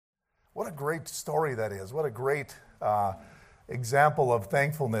What a great story that is. What a great example of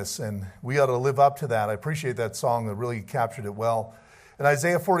thankfulness, and we ought to live up to that. I appreciate that song that really captured it well. In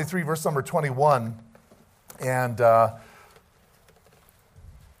Isaiah 43, verse number 21, and I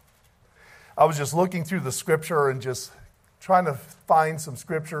was just looking through the scripture and just trying to find some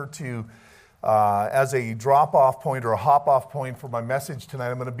scripture to as a drop-off point or a hop-off point for my message tonight.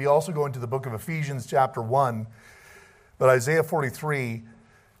 I'm going to be also going to the book of Ephesians chapter 1, but Isaiah 43,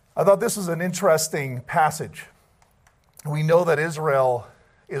 I thought this was an interesting passage. We know that Israel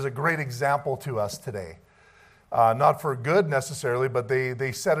is a great example to us today. Not for good necessarily, but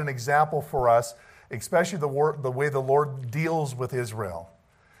they set an example for us, especially the way the Lord deals with Israel.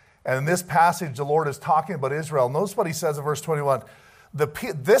 And in this passage, the Lord is talking about Israel. Notice what he says in verse 21.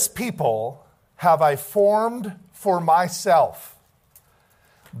 This people have I formed for myself.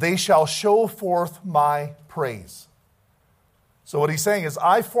 They shall show forth my praise. So what he's saying is,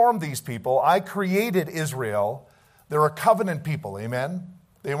 I formed these people. I created Israel. They're a covenant people, amen?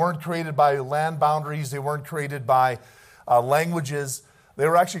 They weren't created by land boundaries. They weren't created by languages. They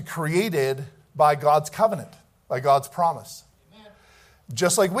were actually created by God's covenant, by God's promise. Amen.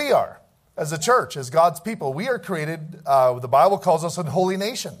 Just like we are, as a church, as God's people. We are created, the Bible calls us a holy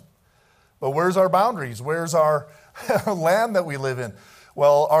nation. But where's our boundaries? Where's our land that we live in?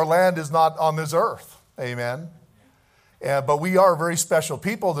 Well, our land is not on this earth, amen? But we are very special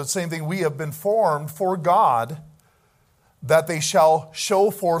people. The same thing, we have been formed for God, that they shall show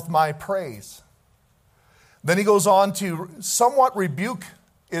forth my praise. Then he goes on to somewhat rebuke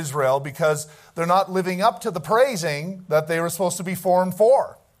Israel because they're not living up to the praising that they were supposed to be formed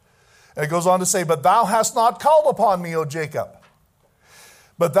for. And it goes on to say, but thou hast not called upon me, O Jacob.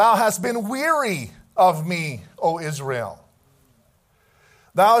 But thou hast been weary of me, O Israel.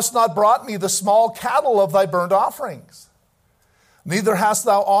 Thou hast not brought me the small cattle of thy burnt offerings. Neither hast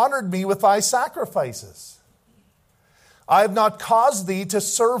thou honored me with thy sacrifices. I have not caused thee to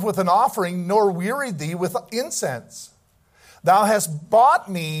serve with an offering, nor wearied thee with incense. Thou hast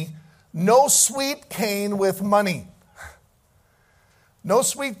bought me no sweet cane with money. No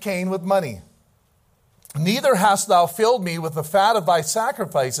sweet cane with money. Neither hast thou filled me with the fat of thy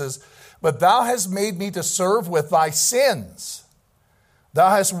sacrifices, but thou hast made me to serve with thy sins. Thou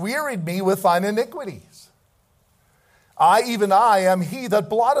hast wearied me with thine iniquities. I, even I, am he that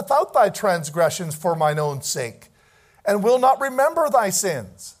blotteth out thy transgressions for mine own sake, and will not remember thy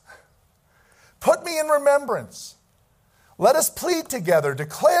sins. Put me in remembrance. Let us plead together.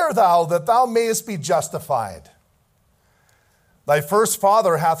 Declare thou that thou mayest be justified. Thy first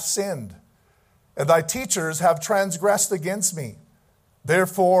father hath sinned, and thy teachers have transgressed against me.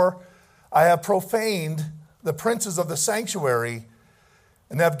 Therefore I have profaned the princes of the sanctuary,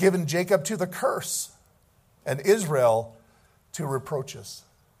 and have given Jacob to the curse, and Israel to reproaches.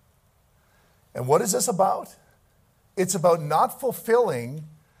 And what is this about? It's about not fulfilling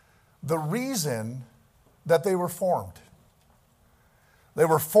the reason that they were formed. They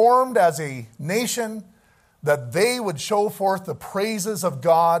were formed as a nation that they would show forth the praises of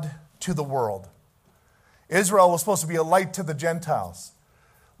God to the world. Israel was supposed to be a light to the Gentiles.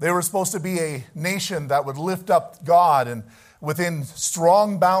 They were supposed to be a nation that would lift up God and within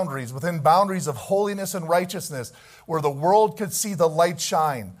strong boundaries, within boundaries of holiness and righteousness, where the world could see the light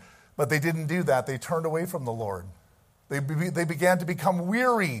shine. But they didn't do that. They turned away from the Lord. They began to become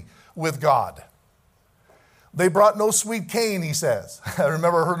weary with God. They brought no sweet cane, he says. I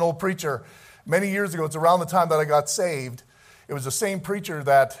remember I heard an old preacher many years ago. It's around the time that I got saved. It was the same preacher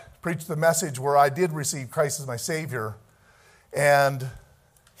that preached the message where I did receive Christ as my Savior. And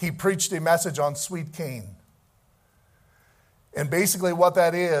he preached a message on sweet cane. And basically what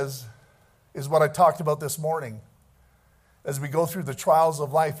that is what I talked about this morning. As we go through the trials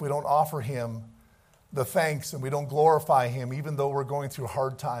of life, we don't offer him the thanks and we don't glorify him even though we're going through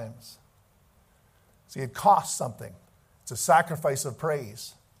hard times. See, it costs something. It's a sacrifice of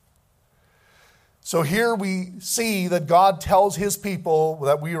praise. So here we see that God tells his people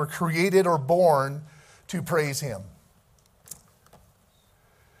that we were created or born to praise him.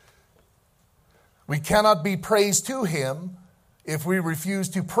 We cannot be praised to him if we refuse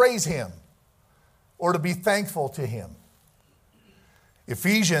to praise him or to be thankful to him.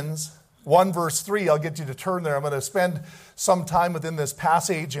 Ephesians 1 verse 3, I'll get you to turn there. I'm going to spend some time within this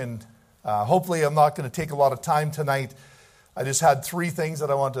passage, and hopefully I'm not going to take a lot of time tonight. I just had 3 things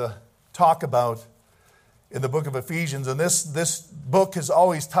that I want to talk about in the book of Ephesians, and this book has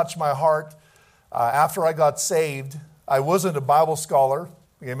always touched my heart. After I got saved, I wasn't a Bible scholar,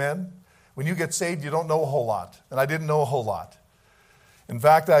 amen? When you get saved, you don't know a whole lot, and I didn't know a whole lot. In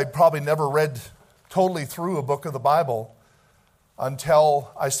fact, I probably never read totally through a book of the Bible.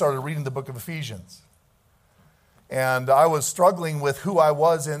 until I started reading the book of Ephesians. And I was struggling with who I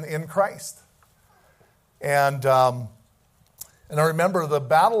was in Christ. And I remember the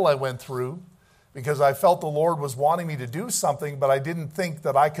battle I went through because I felt the Lord was wanting me to do something, but I didn't think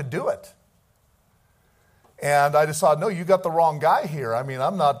that I could do it. And I decided, no, you got the wrong guy here. I mean,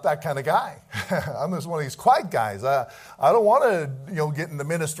 I'm not that kind of guy. I'm just one of these quiet guys. I don't want to, get in the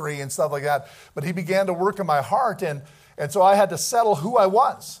ministry and stuff like that. But he began to work in my heart, and so I had to settle who I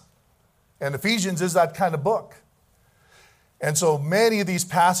was. And Ephesians is that kind of book. And so many of these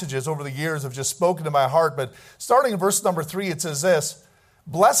passages over the years have just spoken to my heart. But starting in verse number 3, it says this: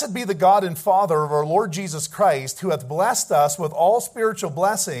 "Blessed be the God and Father of our Lord Jesus Christ, who hath blessed us with all spiritual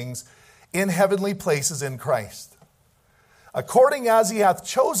blessings in heavenly places in Christ, according as he hath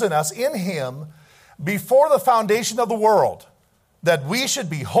chosen us in him before the foundation of the world, that we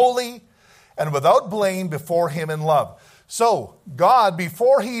should be holy and without blame before him in love." So God,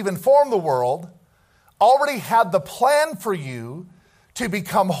 before he even formed the world, already had the plan for you to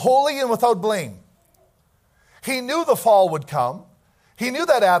become holy and without blame. He knew the fall would come. He knew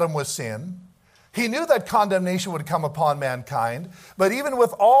that Adam was sin. He knew that condemnation would come upon mankind. But even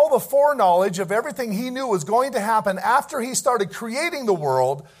with all the foreknowledge of everything he knew was going to happen after he started creating the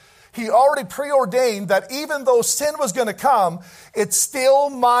world, he already preordained that even though sin was going to come, it's still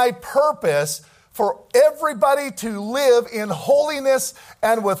my purpose for everybody to live in holiness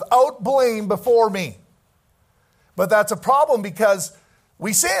and without blame before me. But that's a problem because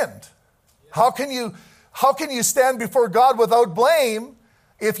we sinned. How can you stand before God without blame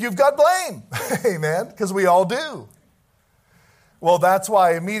if you've got blame? Amen? Because we all do. Well, that's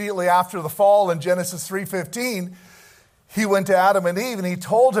why immediately after the fall in Genesis 3:15, he went to Adam and Eve and he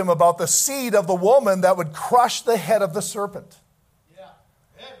told him about the seed of the woman that would crush the head of the serpent.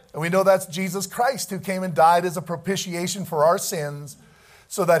 And we know that's Jesus Christ, who came and died as a propitiation for our sins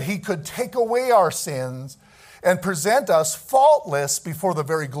so that he could take away our sins and present us faultless before the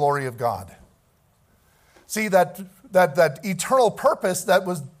very glory of God. See, that eternal purpose that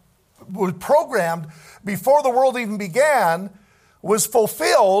was programmed before the world even began was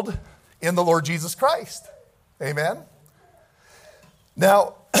fulfilled in the Lord Jesus Christ. Amen?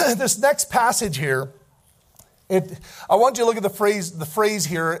 Now, this next passage here, I want you to look at the phrase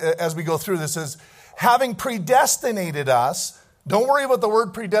here as we go through this is, having predestinated us. Don't worry about the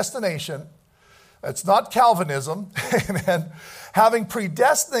word predestination. It's not Calvinism. Amen. Having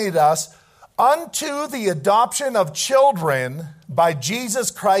predestinated us unto the adoption of children by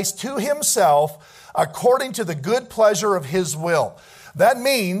Jesus Christ to himself, according to the good pleasure of his will. That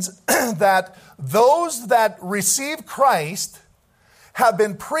means that those that receive Christ have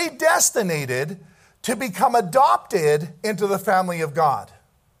been predestinated to become adopted into the family of God.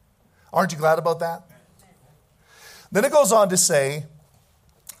 Aren't you glad about that? Then it goes on to say,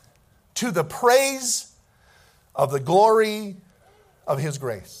 to the praise of the glory of his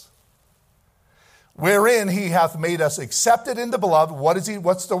grace, wherein he hath made us accepted in the beloved.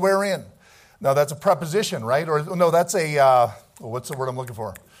 What's the wherein? Now that's a preposition, right? Or no, that's a, what's the word I'm looking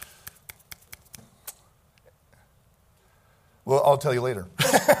for? Well, I'll tell you later.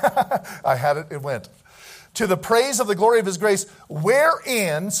 I had it, it went. To the praise of the glory of his grace,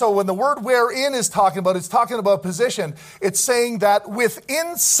 wherein, so when the word wherein is talking about, it's talking about position. It's saying that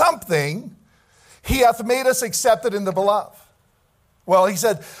within something, he hath made us accepted in the beloved. Well, he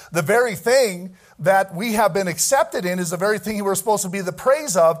said the very thing that we have been accepted in is the very thing we're supposed to be the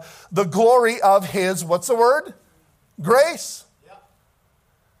praise of, the glory of his, what's the word? Grace.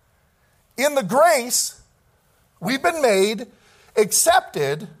 Yeah. In the grace, we've been made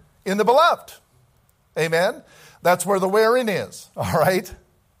accepted in the beloved. Amen? That's where the wherein is, all right?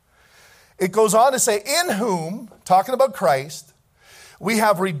 It goes on to say, in whom, talking about Christ, we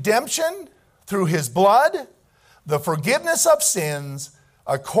have redemption through his blood, the forgiveness of sins,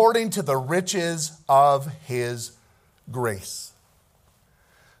 according to the riches of his grace.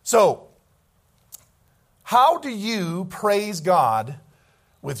 So, how do you praise God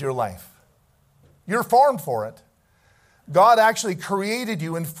with your life? You're formed for it. God actually created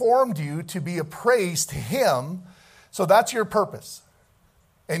you and formed you to be a praise to him. So that's your purpose.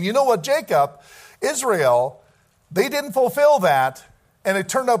 And you know what, Jacob, Israel, they didn't fulfill that, and it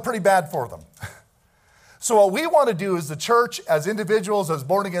turned out pretty bad for them. So what we want to do as the church, as individuals, as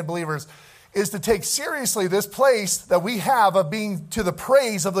born-again believers, is to take seriously this place that we have of being to the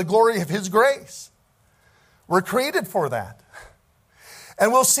praise of the glory of his grace. We're created for that.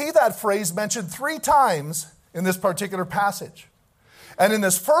 And we'll see that phrase mentioned 3 times in this particular passage. And in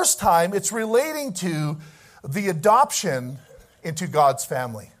this first time, it's relating to the adoption into God's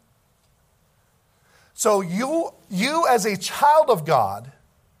family. So you as a child of God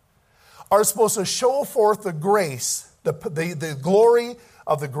are supposed to show forth the grace, the glory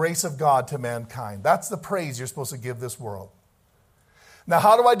of the grace of God to mankind. That's the praise you're supposed to give this world. Now,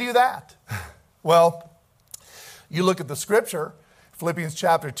 how do I do that? Well, you look at the scripture. Philippians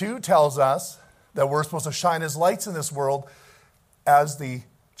chapter 2 tells us that we're supposed to shine as lights in this world as the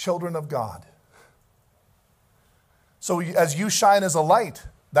children of God. So as you shine as a light,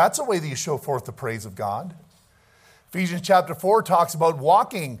 that's a way that you show forth the praise of God. Ephesians chapter 4 talks about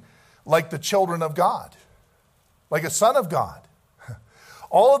walking like the children of God, like a son of God.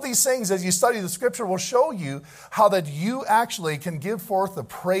 All of these things, as you study the scripture, will show you how that you actually can give forth the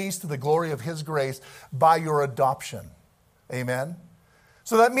praise to the glory of his grace by your adoption. Amen?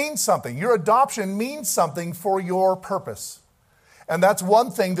 So that means something. Your adoption means something for your purpose. And that's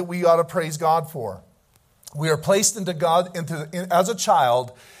one thing that we ought to praise God for. We are placed as a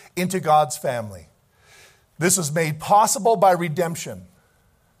child into God's family. This is made possible by redemption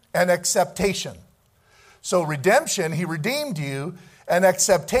and acceptation. So redemption, he redeemed you, and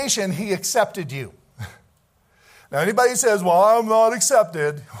acceptation, he accepted you. Now anybody says, well, I'm not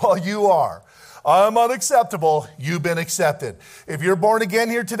accepted. Well, you are. I'm unacceptable. You've been accepted. If you're born again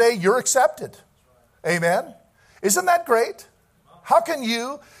here today, you're accepted. Amen? Isn't that great? How can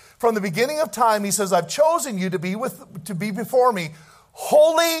you, from the beginning of time, he says, I've chosen you to be before me,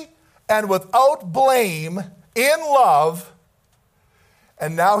 holy and without blame, in love.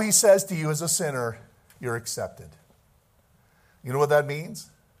 And now he says to you as a sinner, you're accepted. You know what that means?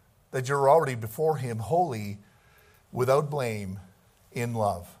 That you're already before him, holy, without blame, in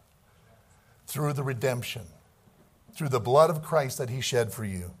love. Through the redemption, through the blood of Christ that he shed for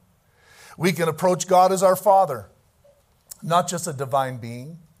you. We can approach God as our Father, not just a divine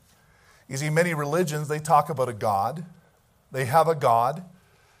being. You see, many religions, they talk about a God. They have a God.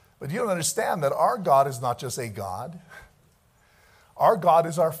 But you don't understand that our God is not just a God. Our God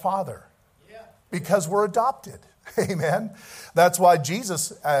is our Father. Because we're adopted. Amen. That's why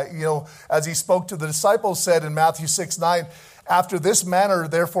Jesus, as he spoke to the disciples, said in Matthew 6:9, after this manner,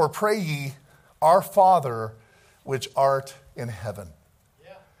 therefore, pray ye, our Father, which art in heaven.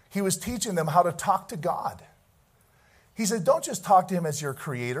 Yeah. He was teaching them how to talk to God. He said, don't just talk to him as your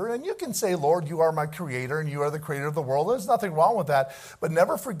creator. And you can say, Lord, you are my creator and you are the creator of the world. There's nothing wrong with that. But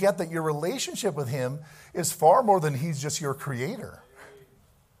never forget that your relationship with him is far more than he's just your creator.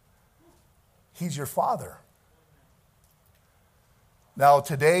 He's your Father. Now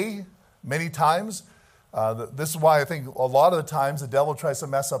today, many times, this is why I think a lot of the times the devil tries to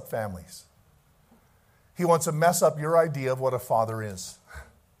mess up families. He wants to mess up your idea of what a father is.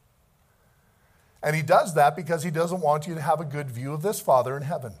 And he does that because he doesn't want you to have a good view of this Father in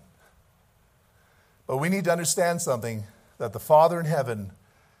heaven. But we need to understand something, that the Father in heaven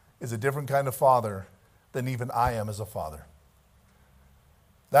is a different kind of Father than even I am as a father.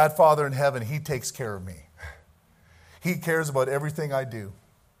 That Father in heaven, he takes care of me. He cares about everything I do.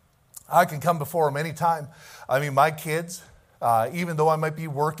 I can come before him anytime. I mean, my kids, even though I might be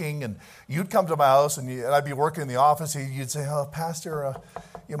working, and you'd come to my house and I'd be working in the office, you'd say, oh, Pastor,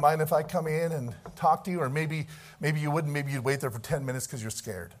 you mind if I come in and talk to you? Or maybe you wouldn't. Maybe you'd wait there for 10 minutes because you're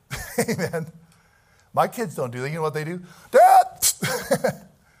scared. Amen. My kids don't do that. You know what they do? Dad!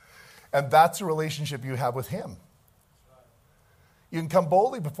 And that's the relationship you have with him. You can come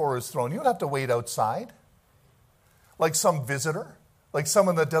boldly before his throne. You don't have to wait outside like some visitor, like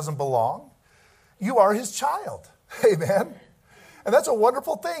someone that doesn't belong. You are his child. Amen. And that's a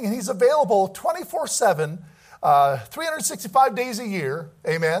wonderful thing. And he's available 24/7, 365 days a year.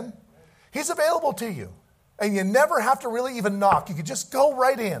 Amen. He's available to you. And you never have to really even knock. You can just go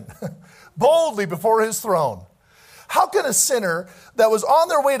right in boldly before his throne. How can a sinner that was on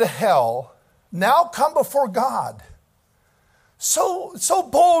their way to hell now come before God so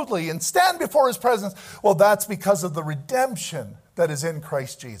boldly and stand before his presence? Well, that's because of the redemption that is in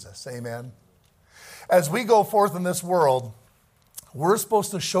Christ Jesus. Amen. As we go forth in this world, we're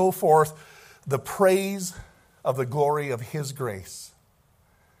supposed to show forth the praise of the glory of his grace.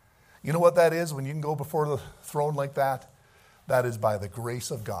 You know what that is when you can go before the throne like that? That is by the grace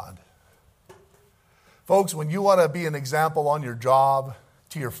of God. Folks, when you want to be an example on your job,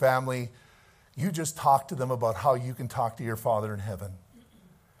 to your family, you just talk to them about how you can talk to your Father in heaven.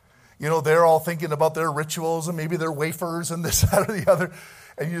 You know, they're all thinking about their rituals and maybe their wafers and this, that, or the other.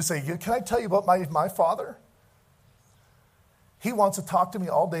 And you say, can I tell you about my Father? He wants to talk to me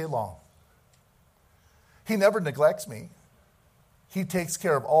all day long. He never neglects me. He takes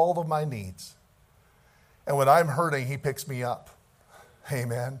care of all of my needs. And when I'm hurting, he picks me up.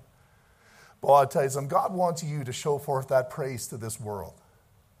 Amen. Well, I'll tell you something. God wants you to show forth that praise to this world.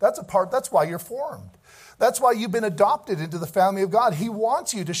 That's why you're formed. That's why you've been adopted into the family of God. He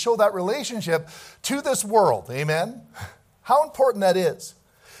wants you to show that relationship to this world. Amen? How important that is.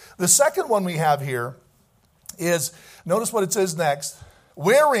 The second one we have here is, notice what it says next,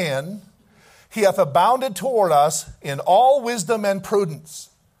 wherein he hath abounded toward us in all wisdom and prudence,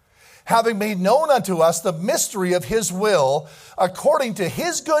 having made known unto us the mystery of his will, according to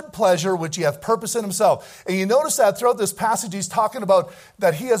his good pleasure, which he hath purposed in himself. And you notice that throughout this passage, he's talking about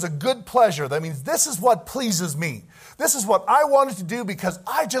that he has a good pleasure. That means this is what pleases me. This is what I wanted to do because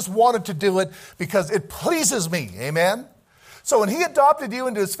I just wanted to do it because it pleases me. Amen? So when he adopted you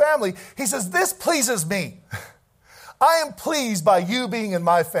into his family, he says, this pleases me. I am pleased by you being in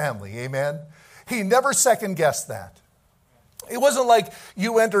my family. Amen? He never second-guessed that. It wasn't like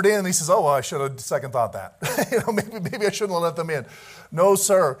you entered in and he says, oh, well, I should have second thought that. Maybe I shouldn't have let them in. No,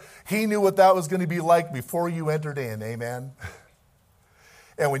 sir. He knew what that was going to be like before you entered in. Amen.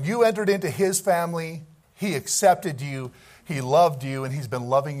 And when you entered into his family, he accepted you, he loved you, and he's been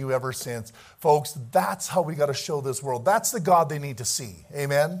loving you ever since. Folks, that's how we got to show this world. That's the God they need to see.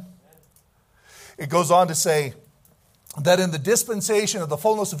 Amen. It goes on to say that in the dispensation of the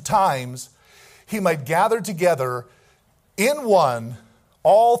fullness of times, he might gather together in one,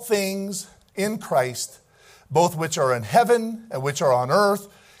 all things in Christ, both which are in heaven and which are on earth,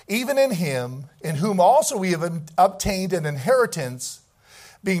 even in him, in whom also we have obtained an inheritance,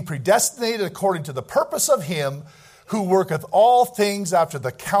 being predestinated according to the purpose of him who worketh all things after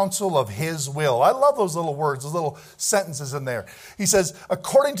the counsel of his will. I love those little words, those little sentences in there. He says,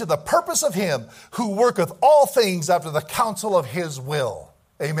 according to the purpose of him who worketh all things after the counsel of his will.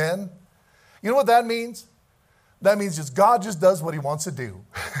 Amen? You know what that means? That means just God just does what he wants to do.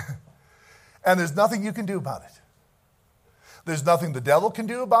 And there's nothing you can do about it. There's nothing the devil can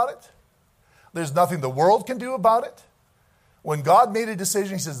do about it. There's nothing the world can do about it. When God made a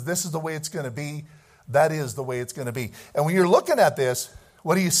decision, he says, this is the way it's going to be. That is the way it's going to be. And when you're looking at this,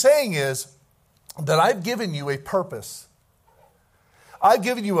 what he's saying is that I've given you a purpose. I've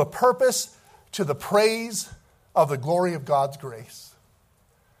given you a purpose to the praise of the glory of God's grace.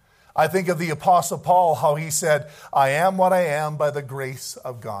 I think of the Apostle Paul, how he said, I am what I am by the grace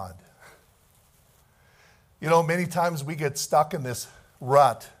of God. You know, many times we get stuck in this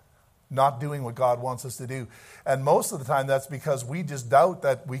rut, not doing what God wants us to do. And most of the time that's because we just doubt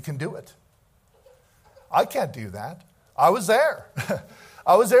that we can do it. I can't do that. I was there.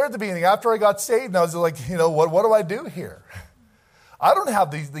 I was there at the beginning. After I got saved, and I was like, what do I do here? I don't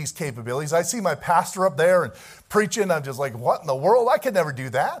have these capabilities. I see my pastor up there and preaching. I'm just like, what in the world? I could never do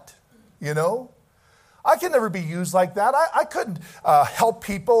that. I could never be used like that. I couldn't help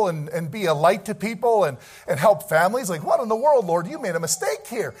people and be a light to people and help families. Like, what in the world, Lord? You made a mistake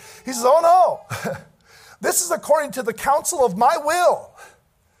here. He says, oh no. This is according to the counsel of my will.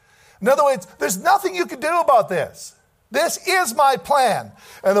 In other words, there's nothing you can do about this. This is my plan.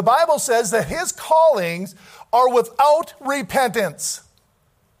 And the Bible says that his callings are without repentance.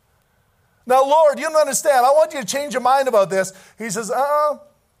 Now, Lord, you don't understand. I want you to change your mind about this. He says,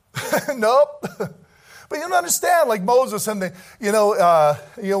 nope. But you don't understand, like Moses and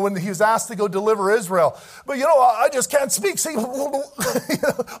when he was asked to go deliver Israel. But I just can't speak. See, he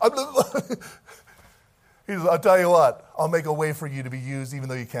says, I'll tell you what, I'll make a way for you to be used even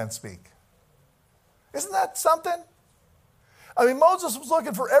though you can't speak. Isn't that something? I mean, Moses was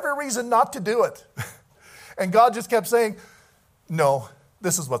looking for every reason not to do it. And God just kept saying, no,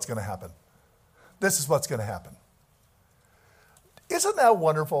 this is what's going to happen. This is what's going to happen. Isn't that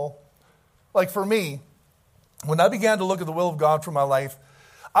wonderful? Like for me, when I began to look at the will of God for my life,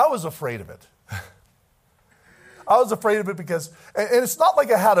 I was afraid of it. I was afraid of it because, and it's not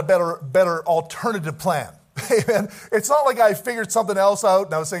like I had a better alternative plan. Amen. It's not like I figured something else out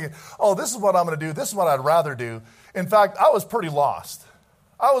and I was thinking, oh, this is what I'm going to do. This is what I'd rather do. In fact, I was pretty lost.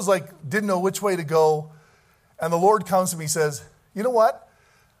 I was like, didn't know which way to go. And the Lord comes to me and says, you know what?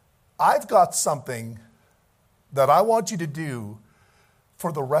 I've got something that I want you to do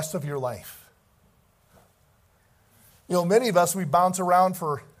for the rest of your life. Many of us, we bounce around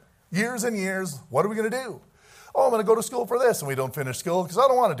for years and years. What are we going to do? Oh, I'm going to go to school for this. And we don't finish school because I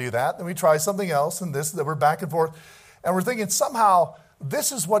don't want to do that. And we try something else and this, that we're back and forth. And we're thinking somehow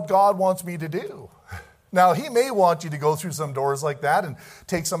this is what God wants me to do. Now, he may want you to go through some doors like that and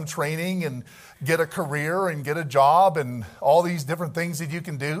take some training and get a career and get a job and all these different things that you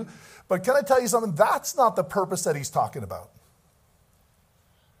can do. But can I tell you something? That's not the purpose that he's talking about.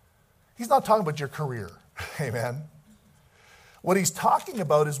 He's not talking about your career. Amen. What he's talking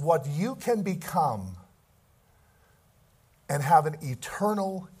about is what you can become and have an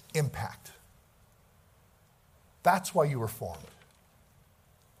eternal impact. That's why you were formed.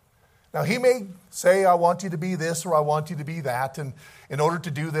 Now, he may say, I want you to be this or I want you to be that. And in order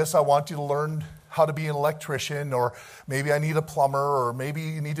to do this, I want you to learn how to be an electrician, or maybe I need a plumber, or maybe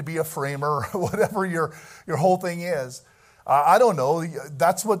you need to be a framer, or whatever your whole thing is. I don't know.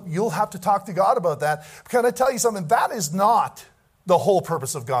 That's what you'll have to talk to God about that. Can I tell you something? That is not the whole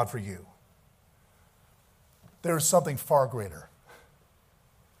purpose of God for you. There is something far greater.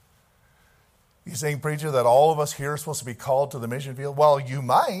 You saying, preacher, that all of us here are supposed to be called to the mission field? Well, you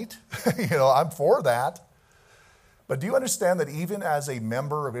might. I'm for that. But do you understand that even as a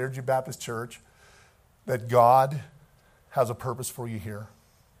member of Energy Baptist Church, that God has a purpose for you here?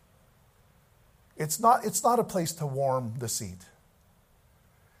 It's not a place to warm the seat.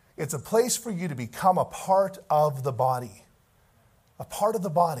 It's a place for you to become a part of the body. A part of the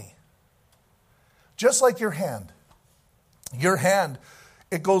body. Just like your hand. Your hand,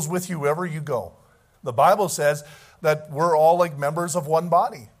 it goes with you wherever you go. The Bible says that we're all like members of one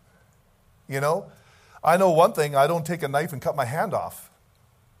body. I know one thing, I don't take a knife and cut my hand off.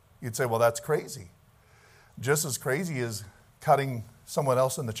 You'd say, well, that's crazy. Just as crazy as cutting someone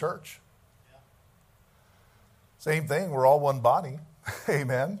else in the church. Same thing, we're all one body.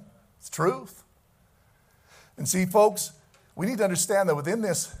 Amen. It's truth. And see, folks, we need to understand that within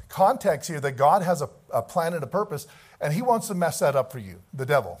this context here, that God has a plan and a purpose, and he wants to mess that up for you, the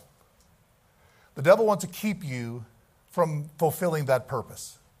devil. The devil wants to keep you from fulfilling that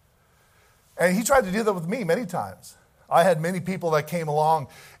purpose. And he tried to do that with me many times. I had many people that came along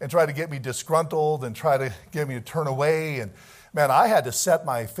and tried to get me disgruntled and try to get me to turn away. And man, I had to set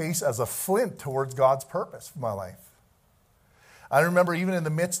my face as a flint towards God's purpose for my life. I remember even in the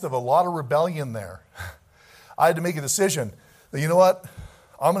midst of a lot of rebellion there, I had to make a decision that, you know what?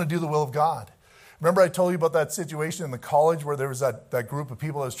 I'm going to do the will of God. Remember I told you about that situation in the college where there was that group of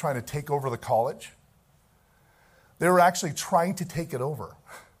people that was trying to take over the college? They were actually trying to take it over.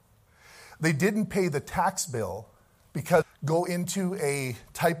 They didn't pay the tax bill because go into a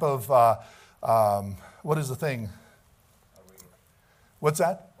type of, what is the thing? What's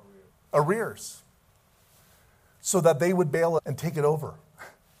that? Arrears. So that they would bail and take it over.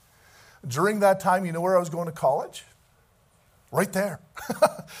 During that time, you know where I was going to college? Right there.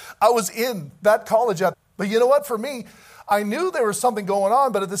 I was in that college. But you know what? For me, I knew there was something going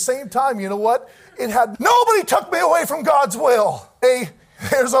on, but at the same time, you know what? Nobody took me away from God's will. Hey,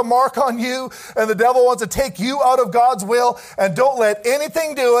 there's a mark on you, and the devil wants to take you out of God's will, and don't let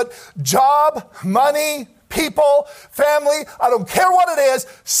anything do it. Job, money, people, family, I don't care what it is.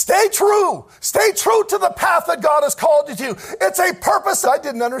 Stay true. Stay true to the path that God has called you to. It's a purpose I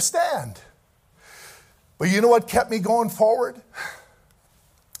didn't understand. But you know what kept me going forward?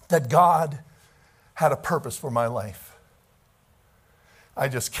 That God had a purpose for my life. I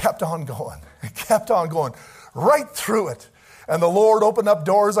just kept on going. I kept on going right through it. And the Lord opened up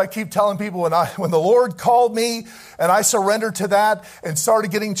doors. I keep telling people when the Lord called me and I surrendered to that and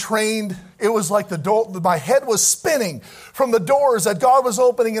started getting trained, it was like my head was spinning from the doors that God was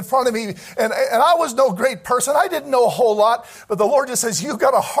opening in front of me. And I was no great person. I didn't know a whole lot. But the Lord just says, you've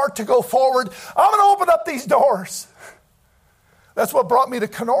got a heart to go forward. I'm going to open up these doors. That's what brought me to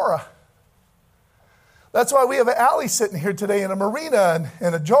Kenora. That's why we have an Allie sitting here today, and a Marina,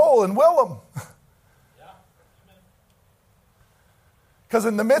 and a Joel and Willem. Because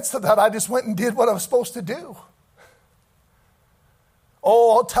in the midst of that, I just went and did what I was supposed to do.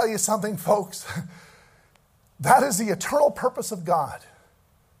 Oh, I'll tell you something, folks. That is the eternal purpose of God.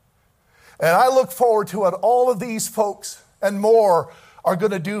 And I look forward to what all of these folks and more are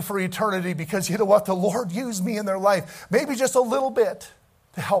going to do for eternity, because you know what? The Lord used me in their life, maybe just a little bit,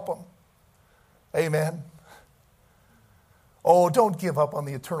 to help them. Amen. Oh, don't give up on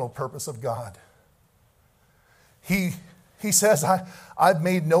the eternal purpose of God. He says, I've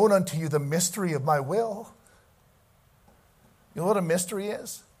made known unto you the mystery of my will. You know what a mystery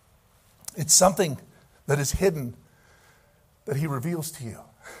is? It's something that is hidden that he reveals to you.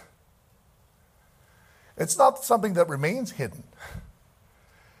 It's not something that remains hidden,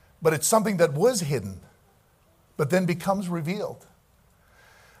 but it's something that was hidden, but then becomes revealed.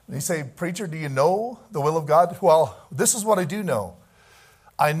 And you say, preacher, do you know the will of God? Well, this is what I do know.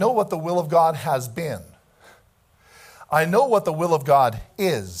 I know what the will of God has been. I know what the will of God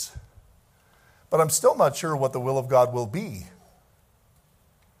is, but I'm still not sure what the will of God will be,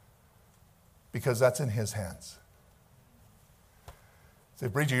 because that's in his hands. Say,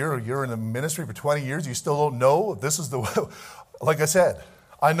 preacher, you're in the ministry for 20 years, you still don't know? This is the will. Like I said,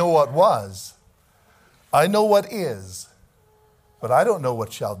 I know what was, I know what is, but I don't know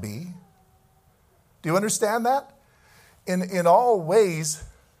what shall be. Do you understand that? In all ways,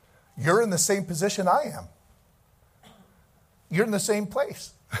 you're in the same position I am. You're in the same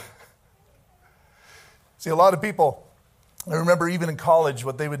place. See, a lot of people, I remember even in college,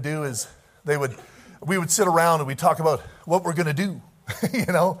 what they would do is we would sit around and we'd talk about what we're going to do, you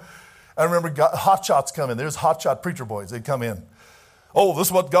know. I remember hotshots come in. There's hotshot preacher boys. They'd come in. Oh, this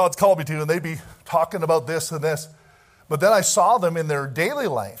is what God's called me to, and they'd be talking about this and this. But then I saw them in their daily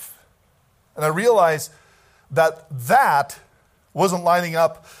life, and I realized that wasn't lining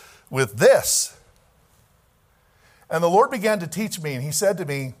up with this. And the Lord began to teach me, and he said to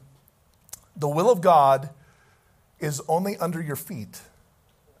me, the will of God is only under your feet.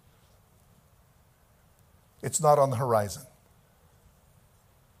 It's not on the horizon.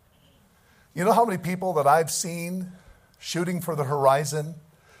 You know how many people that I've seen shooting for the horizon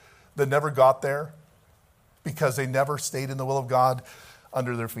that never got there because they never stayed in the will of God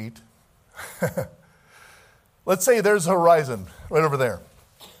under their feet? Let's say there's a horizon right over there,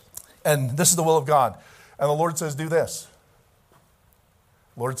 and this is the will of God. And the Lord says, do this.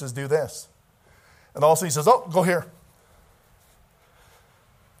 The Lord says, do this. And also he says, oh, go here.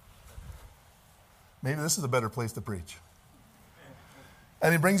 Maybe this is a better place to preach.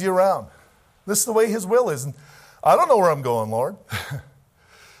 And he brings you around. This is the way his will is. And I don't know where I'm going, Lord.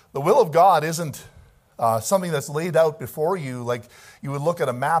 The will of God isn't something that's laid out before you, like you would look at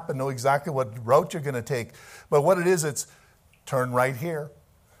a map and know exactly what route you're going to take. But what it is, it's turn right here.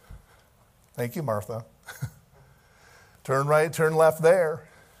 Thank you, Martha. Turn right, turn left there.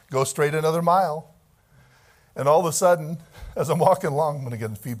 Go straight another mile. And all of a sudden, as I'm walking along, I'm going to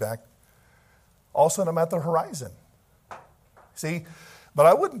get feedback. All of a sudden, I'm at the horizon. See? But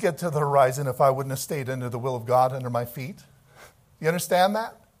I wouldn't get to the horizon if I wouldn't have stayed under the will of God under my feet. You understand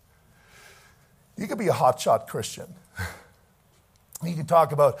that? You could be a hotshot Christian. You can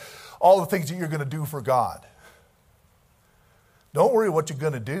talk about all the things that you're going to do for God. Don't worry what you're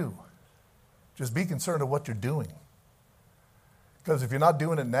going to do. Just be concerned of what you're doing. Because if you're not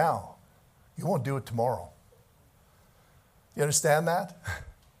doing it now, you won't do it tomorrow. You understand that?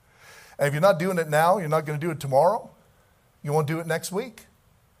 And if you're not doing it now, you're not going to do it tomorrow. You won't do it next week.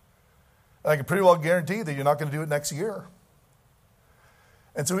 And I can pretty well guarantee that you're not going to do it next year.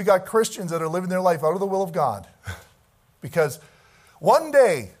 And so we got Christians that are living their life out of the will of God. Because one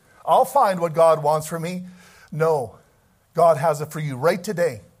day, I'll find what God wants for me. No, God has it for you right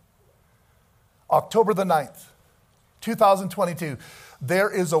today. October the 9th, 2022. There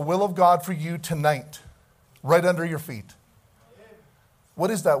is a will of God for you tonight, right under your feet. What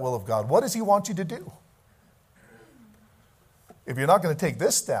is that will of God? What does he want you to do? If you're not going to take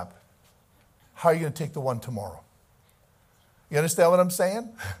this step, how are you going to take the one tomorrow? You understand what I'm saying?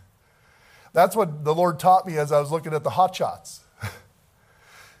 That's what the Lord taught me as I was looking at the hot shots.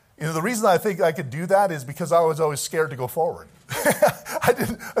 You know, the reason I think I could do that is because I was always scared to go forward.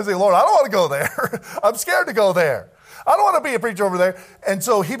 I say, Lord, I don't want to go there. I'm scared to go there. I don't want to be a preacher over there. And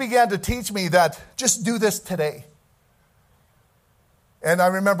so he began to teach me that just do this today. And I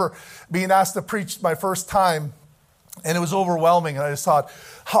remember being asked to preach my first time, and it was overwhelming. And I just thought,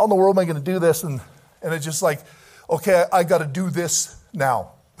 how in the world am I going to do this? And it's just like, okay, I got to do this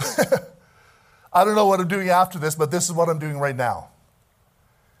now. I don't know what I'm doing after this, but this is what I'm doing right now.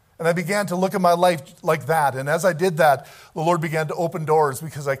 And I began to look at my life like that. And as I did that, the Lord began to open doors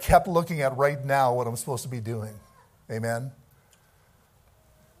because I kept looking at right now what I'm supposed to be doing. Amen?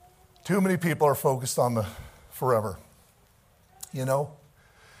 Too many people are focused on the forever. You know?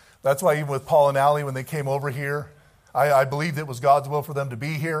 That's why even with Paul and Allie, when they came over here, I believed it was God's will for them to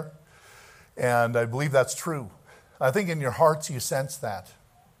be here. And I believe that's true. I think in your hearts you sense that.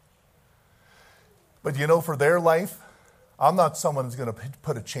 But you know, for their life, I'm not someone who's going to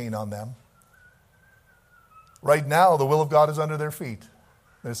put a chain on them. Right now, the will of God is under their feet.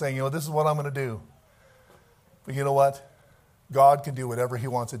 They're saying, you know, this is what I'm going to do. But you know what? God can do whatever he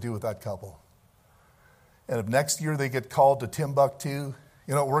wants to do with that couple. And if next year they get called to Timbuktu,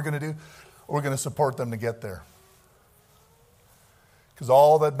 you know what we're going to do? We're going to support them to get there. Because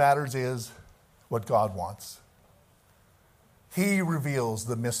all that matters is what God wants. He reveals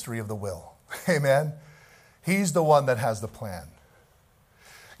the mystery of the will. Amen? He's the one that has the plan.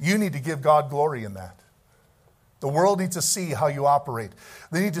 You need to give God glory in that. The world needs to see how you operate.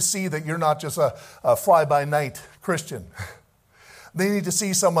 They need to see that you're not just a fly-by-night Christian. They need to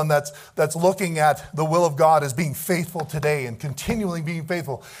see someone that's looking at the will of God as being faithful today and continually being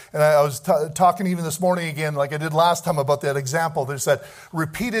faithful. And I was talking even this morning again, like I did last time, about that example. There's that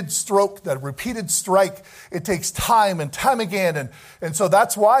repeated stroke, that repeated strike. It takes time and time again. And so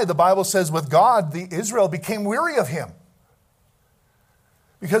that's why the Bible says with God, Israel became weary of him.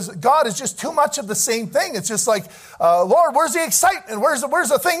 Because God is just too much of the same thing. It's just like, Lord, where's the excitement? Where's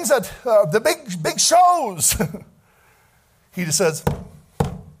the things that, the big shows? He just says,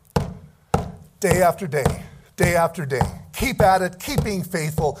 day after day, day after day. Keep at it, keep being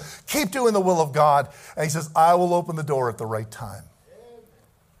faithful, keep doing the will of God. And he says, I will open the door at the right time.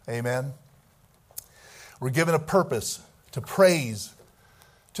 Amen. We're given a purpose to praise,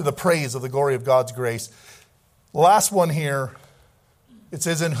 to the praise of the glory of God's grace. Last one here, it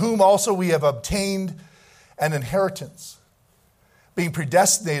says, in whom also we have obtained an inheritance, being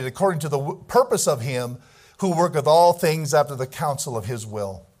predestinated according to the purpose of him who worketh all things after the counsel of his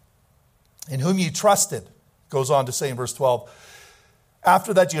will, in whom ye trusted, goes on to say in verse 12,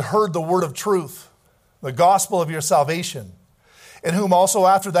 after that you heard the word of truth, the gospel of your salvation, in whom also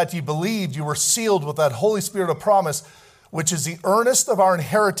after that ye believed, you were sealed with that Holy Spirit of promise, which is the earnest of our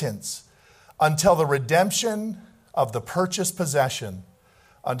inheritance, until the redemption of the purchased possession,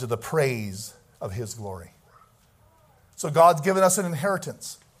 unto the praise of his glory. So God's given us an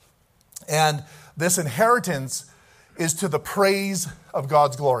inheritance. And this inheritance is to the praise of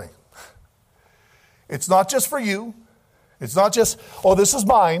God's glory. It's not just for you. It's not just, oh, this is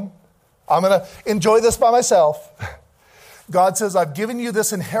mine. I'm going to enjoy this by myself. God says, I've given you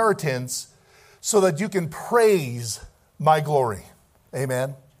this inheritance so that you can praise my glory.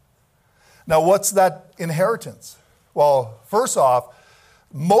 Amen. Now, what's that inheritance? Well, first off,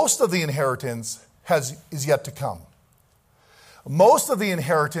 most of the inheritance is yet to come. Most of the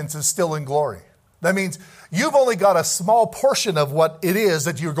inheritance is still in glory. That means you've only got a small portion of what it is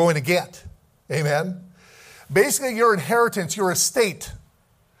that you're going to get. Amen. Basically, your inheritance, your estate,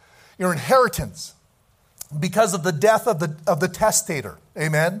 your inheritance, because of the death of the testator.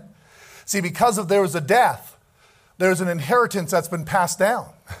 Amen. See, because there was a death, there's an inheritance that's been passed down.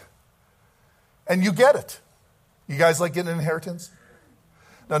 And you get it. You guys like getting an inheritance?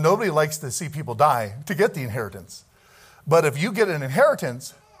 Now, nobody likes to see people die to get the inheritance. But if you get an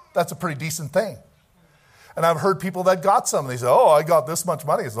inheritance, that's a pretty decent thing. And I've heard people that got some, and they say, oh, I got this much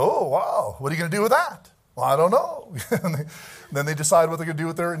money. I say, oh, wow, what are you going to do with that? Well, I don't know. Then they decide what they're going to do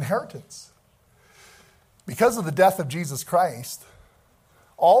with their inheritance. Because of the death of Jesus Christ,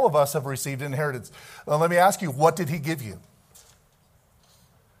 all of us have received an inheritance. Now, let me ask you, what did he give you?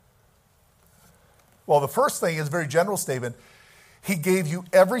 Well, the first thing is a very general statement. He gave you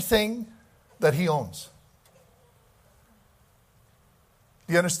everything that he owns.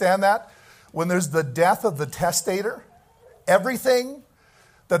 Do you understand that? When there's the death of the testator, everything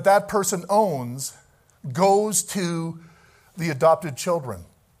that person owns goes to the adopted children.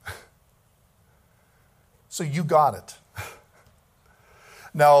 So you got it.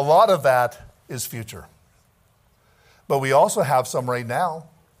 Now, a lot of that is future. But we also have some right now.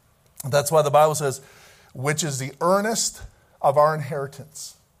 That's why the Bible says, which is the earnest of our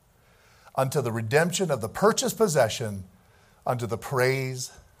inheritance, unto the redemption of the purchased possession, unto the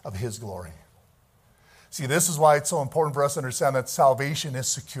praise of his glory. See, this is why it's so important for us to understand that salvation is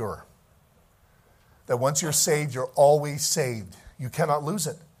secure. That once you're saved, you're always saved. You cannot lose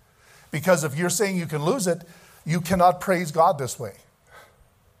it. Because if you're saying you can lose it, you cannot praise God this way.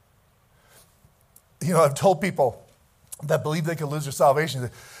 You know, I've told people that believe they can lose their salvation,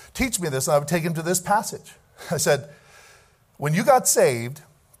 teach me this, and I would take them to this passage. I said, when you got saved,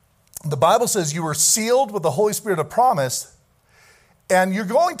 the Bible says you were sealed with the Holy Spirit of promise, and you're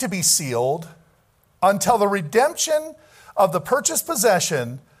going to be sealed until the redemption of the purchased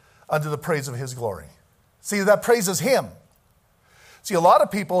possession unto the praise of his glory. See, that praises him. See, a lot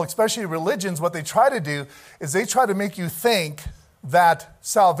of people, especially religions, what they try to do is they try to make you think that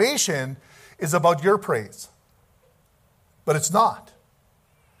salvation is about your praise. But it's not.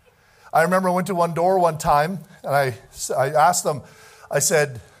 I remember I went to one door one time, and I asked them, I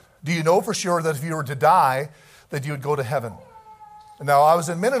said, do you know for sure that if you were to die, that you would go to heaven? And now, I was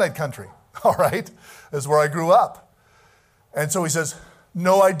in Mennonite country, all right? That's where I grew up. And so he says,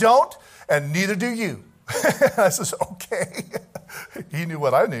 no, I don't, and neither do you. I says, okay. He knew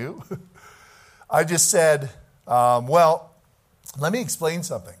what I knew. I just said, well, let me explain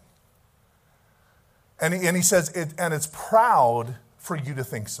something. And he says, and it's proud for you to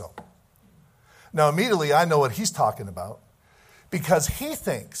think so. Now, immediately, I know what he's talking about, because he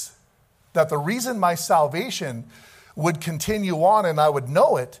thinks that the reason my salvation would continue on and I would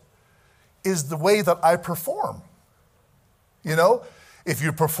know it is the way that I perform. You know, if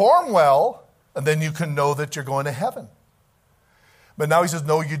you perform well, and then you can know that you're going to heaven. But now he says,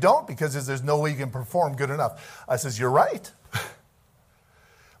 no, you don't, because there's no way you can perform good enough. I says, you're right.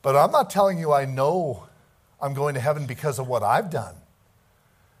 But I'm not telling you I know I'm going to heaven because of what I've done.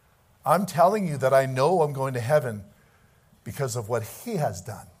 I'm telling you that I know I'm going to heaven because of what he has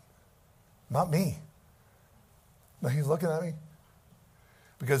done. Not me. Now he's looking at me.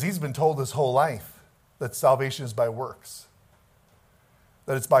 Because he's been told his whole life that salvation is by works.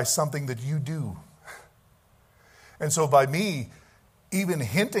 that it's by something that you do. And so by me even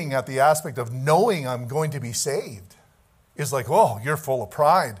hinting at the aspect of knowing I'm going to be saved is like, oh, you're full of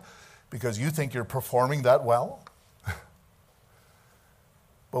pride because you think you're performing that well.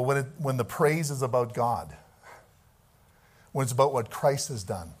 But when the praise is about God, when it's about what Christ has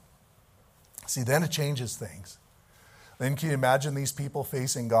done, see, then it changes things. Then can you imagine these people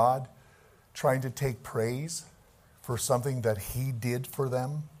facing God, trying to take praise for something that he did for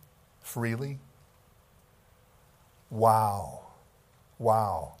them freely? Wow.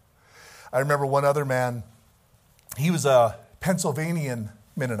 Wow. I remember one other man, he was a Pennsylvanian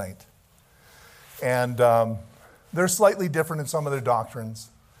Mennonite. And they're slightly different in some of their doctrines.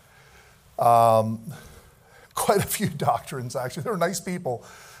 Quite a few doctrines, actually. They were nice people,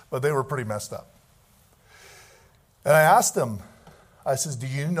 but they were pretty messed up. And I asked him, I says, do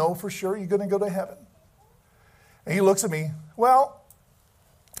you know for sure you're going to go to heaven? And he looks at me, well,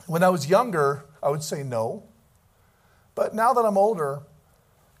 when I was younger, I would say no. But now that I'm older,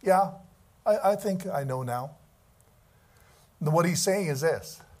 yeah, I think I know now. And what he's saying is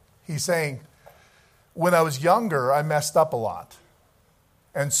this. He's saying, when I was younger, I messed up a lot.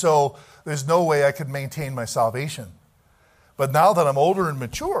 And so there's no way I could maintain my salvation. But now that I'm older and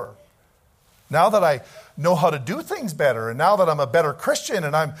mature, now that I know how to do things better, and now that I'm a better Christian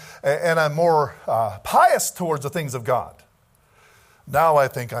and I'm more pious towards the things of God, now I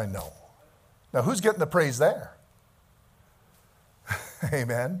think I know. Now who's getting the praise there?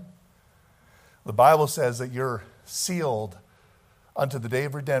 Amen. The Bible says that you're sealed unto the day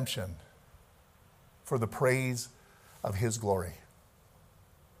of redemption for the praise of his glory.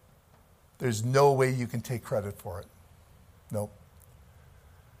 There's no way you can take credit for it. Nope.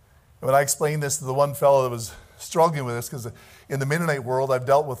 When I explained this to the one fellow that was struggling with this, because in the Mennonite world, I've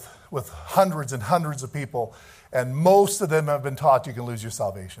dealt with hundreds and hundreds of people, and most of them have been taught you can lose your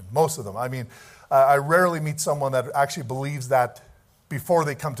salvation. Most of them. I mean, I rarely meet someone that actually believes that before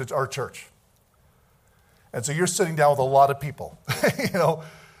they come to our church. And so you're sitting down with a lot of people, you know.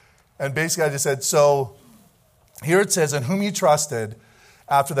 And basically I just said, so here it says, in whom you trusted,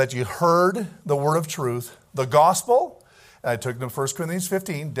 after that you heard the word of truth, the gospel, and I took them to 1 Corinthians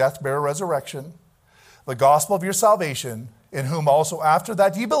 15, death, burial, resurrection, the gospel of your salvation, in whom also after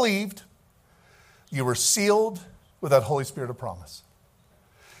that ye believed, you were sealed with that Holy Spirit of promise.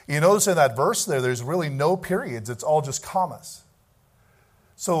 You notice in that verse there's really no periods. It's all just commas.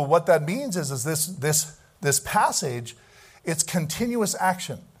 So what that means is this passage, it's continuous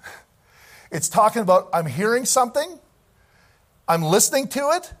action. It's talking about I'm hearing something, I'm listening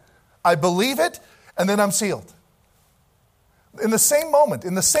to it, I believe it, and then I'm sealed. In the same moment,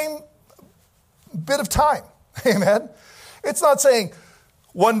 in the same bit of time. Amen? It's not saying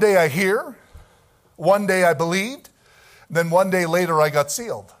one day I hear, one day I believed, then one day later I got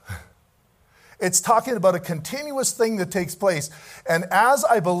sealed. It's talking about a continuous thing that takes place. And as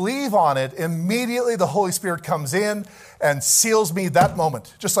I believe on it, immediately the Holy Spirit comes in and seals me that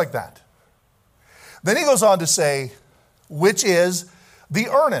moment, just like that. Then he goes on to say, which is the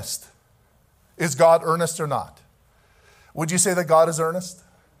earnest. Is God earnest or not? Would you say that God is earnest?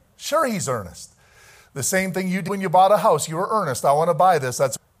 Sure, he's earnest. The same thing you did when you bought a house. You were earnest. I want to buy this.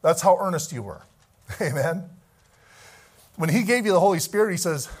 That's how earnest you were. Amen? When he gave you the Holy Spirit, he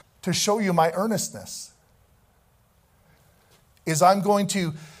says, to show you my earnestness, is I'm going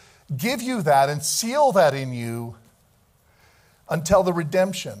to give you that and seal that in you until the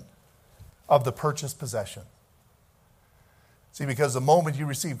redemption of the purchased possession. See, because the moment you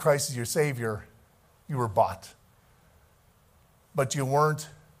received Christ as your Savior, you were bought. But you weren't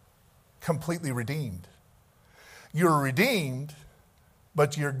completely redeemed. You're redeemed,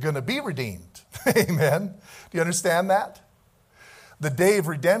 but you're going to be redeemed. Amen? Do you understand that? The day of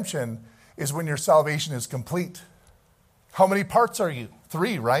redemption is when your salvation is complete. How many parts are you?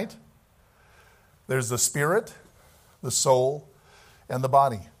 3, right? There's the spirit, the soul, and the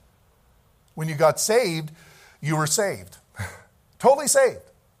body. When you got saved, you were saved. Totally saved.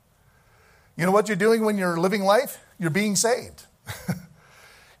 You know what you're doing when you're living life? You're being saved.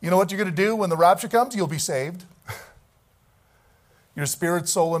 You know what you're going to do when the rapture comes? You'll be saved. Your spirit,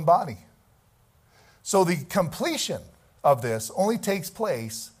 soul, and body. So the completion of this only takes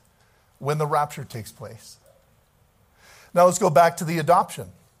place when the rapture takes place. Now let's go back to the adoption.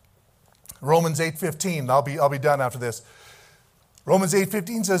 Romans 8:15. I'll be done after this. Romans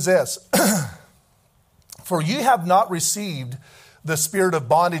 8:15 says this, for ye have not received the spirit of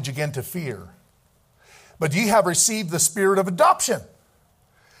bondage again to fear, but ye have received the spirit of adoption,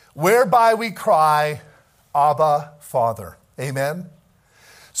 whereby we cry, Abba, Father. Amen?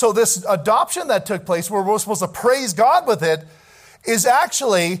 So this adoption that took place, where we're supposed to praise God with it, is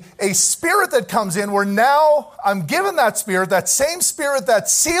actually a spirit that comes in where now I'm given that spirit. That same spirit that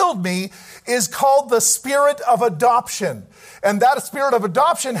sealed me is called the spirit of adoption. And that spirit of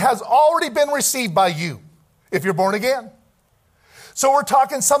adoption has already been received by you if you're born again. So we're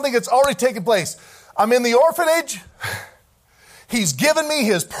talking something that's already taken place. I'm in the orphanage. He's given me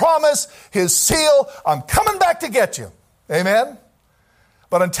his promise, his seal. I'm coming back to get you. Amen?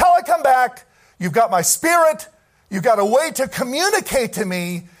 But until I come back, you've got my spirit. You've got a way to communicate to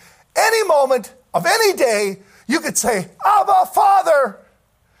me any moment of any day. You could say, Abba, Father,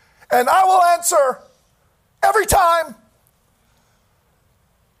 and I will answer every time.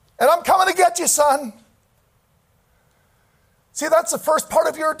 And I'm coming to get you, son. See, that's the first part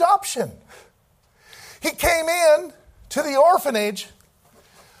of your adoption. He came in to the orphanage.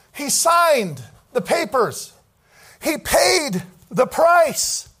 He signed the papers. He paid the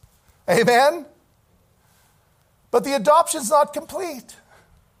price. Amen? But the adoption's not complete.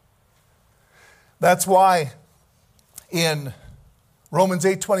 That's why in Romans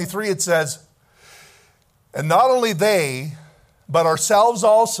 8:23 it says, and not only they, but ourselves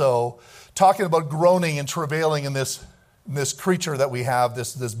also, talking about groaning and travailing in this creature that we have,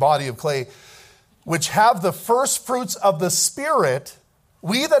 this body of clay, which have the first fruits of the Spirit,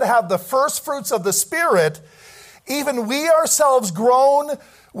 we that have the first fruits of the Spirit, even we ourselves groan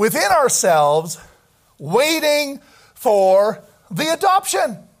within ourselves, waiting for the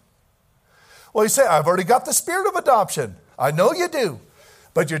adoption. Well, you say, I've already got the spirit of adoption. I know you do,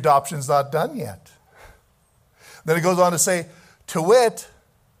 but your adoption's not done yet. Then it goes on to say, to wit,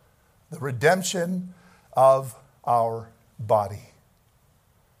 the redemption of our body.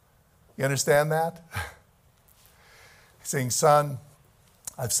 You understand that? He's saying, son,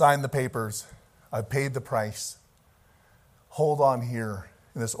 I've signed the papers. I've paid the price. Hold on here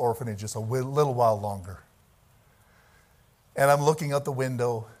in this orphanage just a little while longer. And I'm looking out the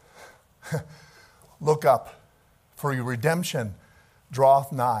window. Look up, for your redemption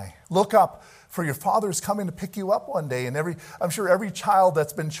draweth nigh. Look up, for your Father is coming to pick you up one day. And I'm sure every child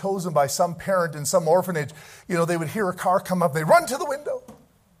that's been chosen by some parent in some orphanage, they would hear a car come up, they run to the window.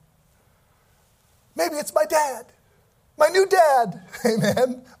 Maybe it's my dad, my new dad,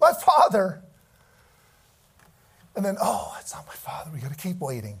 amen, my father. And then, it's not my father. We got to keep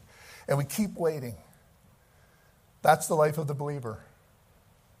waiting. And we keep waiting. That's the life of the believer.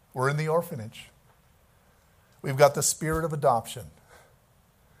 We're in the orphanage. We've got the spirit of adoption.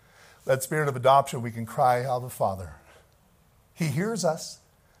 That spirit of adoption, we can cry, Abba, Father. He hears us,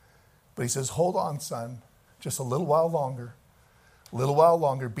 but he says, hold on, son, just a little while longer. A little while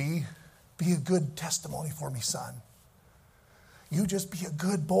longer. Be a good testimony for me, son. You just be a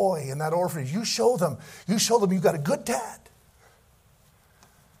good boy in that orphanage. You show them you've got a good dad.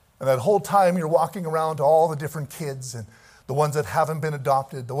 And that whole time you're walking around to all the different kids and the ones that haven't been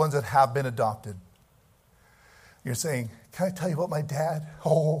adopted, the ones that have been adopted. You're saying, can I tell you about my dad?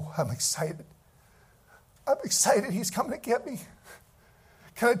 Oh, I'm excited. I'm excited he's coming to get me.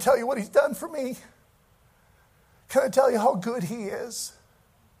 Can I tell you what he's done for me? Can I tell you how good he is?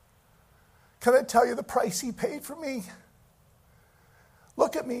 Can I tell you the price he paid for me?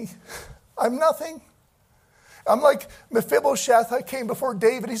 Look at me. I'm nothing. I'm like Mephibosheth. I came before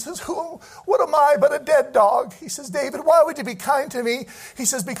David. He says, what am I but a dead dog? He says, David, why would you be kind to me? He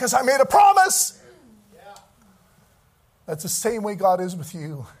says, because I made a promise. Yeah. That's the same way God is with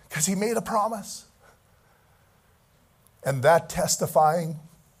you, because he made a promise. And that testifying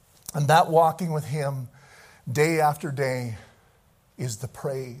and that walking with him day after day is the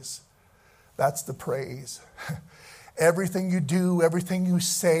praise. That's the praise. Everything you do, everything you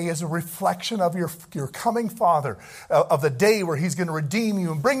say is a reflection of your coming Father, of the day where he's going to redeem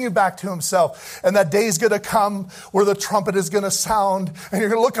you and bring you back to himself. And that day is going to come where the trumpet is going to sound and you're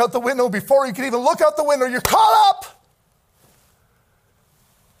going to look out the window. Before you can even look out the window, you're caught up.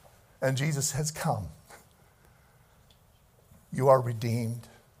 And Jesus has come. You are redeemed.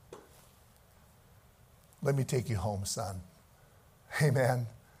 Let me take you home, son. Amen.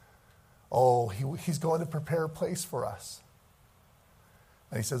 Oh, he's going to prepare a place for us.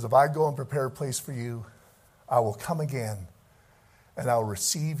 And he says, if I go and prepare a place for you, I will come again and I will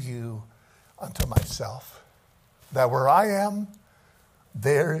receive you unto myself. That where I am,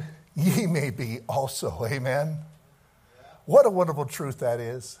 there ye may be also. Amen. What a wonderful truth that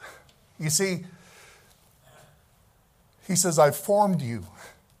is. You see, he says, I've formed you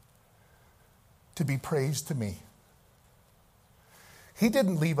to be praised to me. He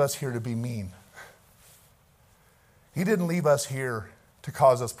didn't leave us here to be mean. He didn't leave us here to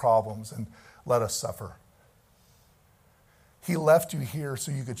cause us problems and let us suffer. He left you here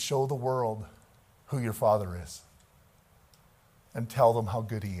so you could show the world who your Father is. and tell them how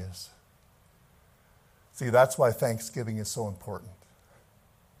good he is. See, that's why Thanksgiving is so important.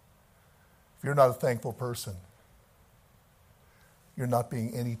 If you're not a thankful person, you're not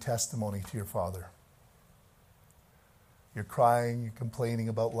being any testimony to your Father. You're crying, you're complaining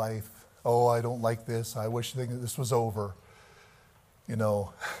about life. Oh, I don't like this. I wish this was over. You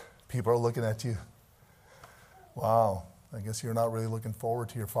know, people are looking at you. Wow, I guess you're not really looking forward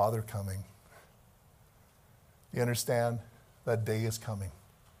to your Father coming. You understand? That day is coming.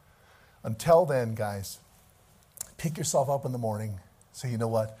 Until then, guys, pick yourself up in the morning. Say, you know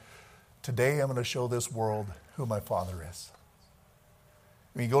what? Today I'm going to show this world who my Father is.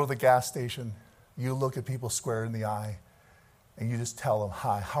 When you go to the gas station, you look at people square in the eye and you just tell them,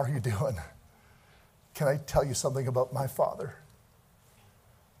 hi, how are you doing? Can I tell you something about my Father?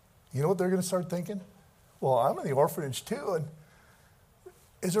 You know what they're going to start thinking? Well, I'm in the orphanage too, and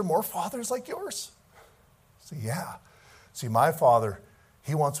is there more fathers like yours? See, yeah. See, my Father,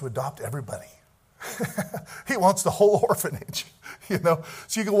 he wants to adopt everybody. He wants the whole orphanage, you know.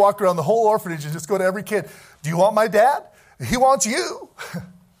 So you can walk around the whole orphanage and just go to every kid. Do you want my dad? He wants you.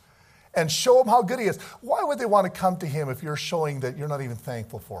 And show him how good he is. Why would they want to come to him if you're showing that you're not even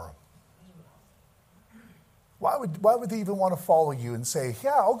thankful for him? Why would they even want to follow you and say,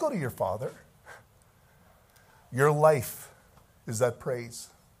 yeah, I'll go to your Father? Your life is that praise.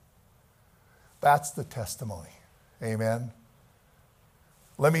 That's the testimony. Amen.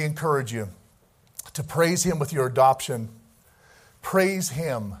 Let me encourage you to praise him with your adoption. Praise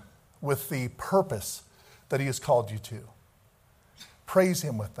him with the purpose that he has called you to. Praise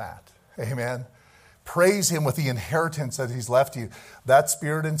him with that. Amen. Praise him with the inheritance that he's left you. That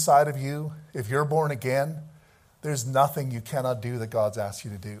spirit inside of you, if you're born again, there's nothing you cannot do that God's asked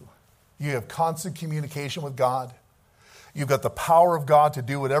you to do. You have constant communication with God. You've got the power of God to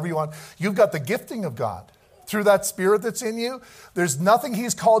do whatever you want. You've got the gifting of God. Through that spirit that's in you, there's nothing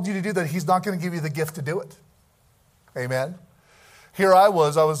he's called you to do that he's not going to give you the gift to do it. Amen. Here I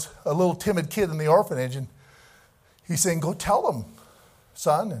was a little timid kid in the orphanage, and he's saying, go tell them,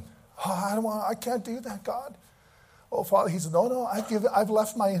 son. And, I can't do that, God. Oh, Father, he said, no, I've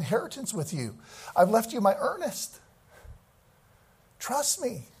left my inheritance with you. I've left you my earnest. Trust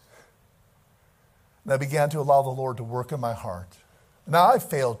me. And I began to allow the Lord to work in my heart. Now, I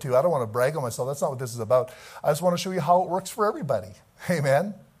failed too. I don't want to brag on myself. That's not what this is about. I just want to show you how it works for everybody.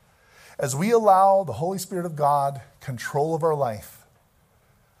 Amen. As we allow the Holy Spirit of God control of our life,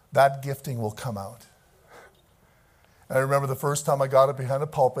 that gifting will come out. And I remember the first time I got up behind a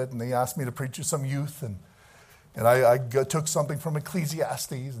pulpit and they asked me to preach to some youth, and I took something from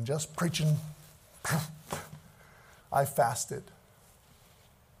Ecclesiastes and just preaching. I fasted.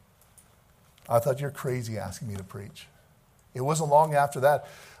 I thought, you're crazy asking me to preach. It wasn't long after that,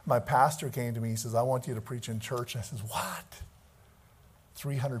 my pastor came to me. He says, I want you to preach in church. I says, what?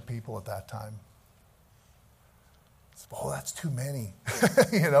 300 people at that time. I said, oh, that's too many.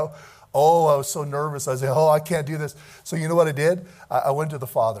 You know? Oh, I was so nervous. I said, I can't do this. So you know what I did? I went to the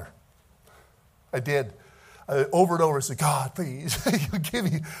Father. I did. Over and over, I said, God, please, you give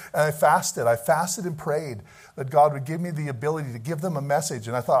me. And I fasted. I fasted and prayed that God would give me the ability to give them a message.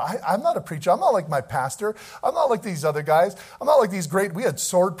 And I thought, I'm not a preacher. I'm not like my pastor. I'm not like these other guys. I'm not like these great. We had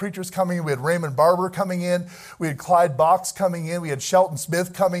sword preachers coming in. We had Raymond Barber coming in. We had Clyde Box coming in. We had Shelton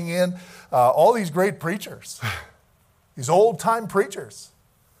Smith coming in. All these great preachers. These old-time preachers.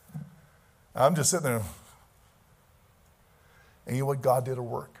 I'm just sitting there. And you know what? God did a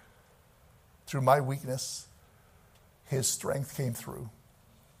work. Through my weakness, his strength came through.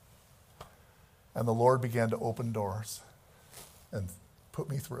 And the Lord began to open doors and put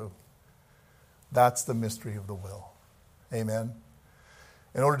me through. That's the mystery of the will. Amen.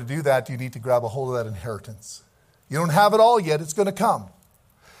 In order to do that, you need to grab a hold of that inheritance. You don't have it all yet. It's going to come.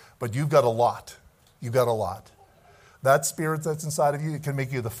 But you've got a lot. You've got a lot. That spirit that's inside of you, it can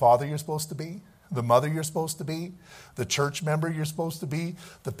make you the father you're supposed to be, the mother you're supposed to be, the church member you're supposed to be,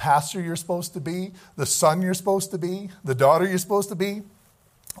 the pastor you're supposed to be, the son you're supposed to be, the daughter you're supposed to be.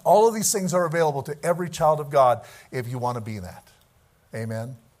 All of these things are available to every child of God if you want to be that.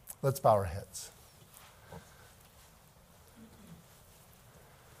 Amen. Let's bow our heads.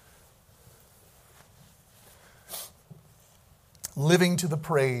 Living to the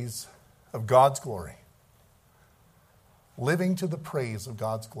praise of God's glory. Living to the praise of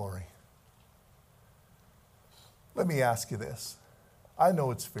God's glory. Let me ask you this. I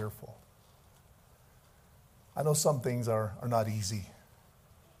know it's fearful. I know some things are not easy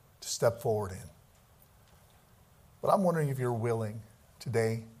to step forward in. But I'm wondering if you're willing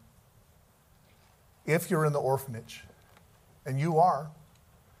today, if you're in the orphanage, and you are,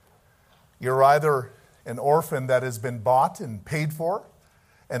 you're either an orphan that has been bought and paid for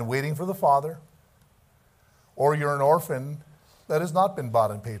and waiting for the Father, or you're an orphan that has not been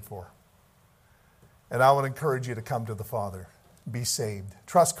bought and paid for. And I would encourage you to come to the Father. Be saved.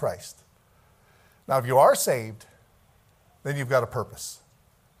 Trust Christ. Now, if you are saved, then you've got a purpose.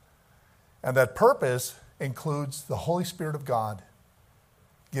 And that purpose includes the Holy Spirit of God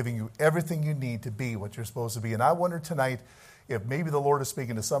giving you everything you need to be what you're supposed to be. And I wonder tonight if maybe the Lord is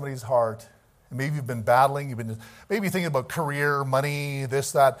speaking to somebody's heart. And maybe you've been battling, you've been maybe thinking about career, money,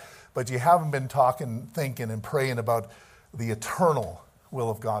 this, that, but you haven't been talking, thinking, and praying about the eternal will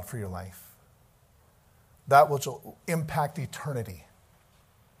of God for your life. That which will impact eternity.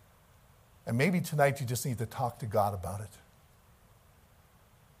 And maybe tonight you just need to talk to God about it.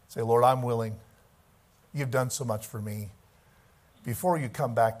 Say, Lord, I'm willing. You've done so much for me. Before you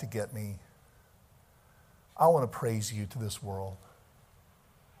come back to get me, I want to praise you to this world.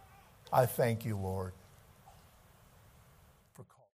 I thank you, Lord.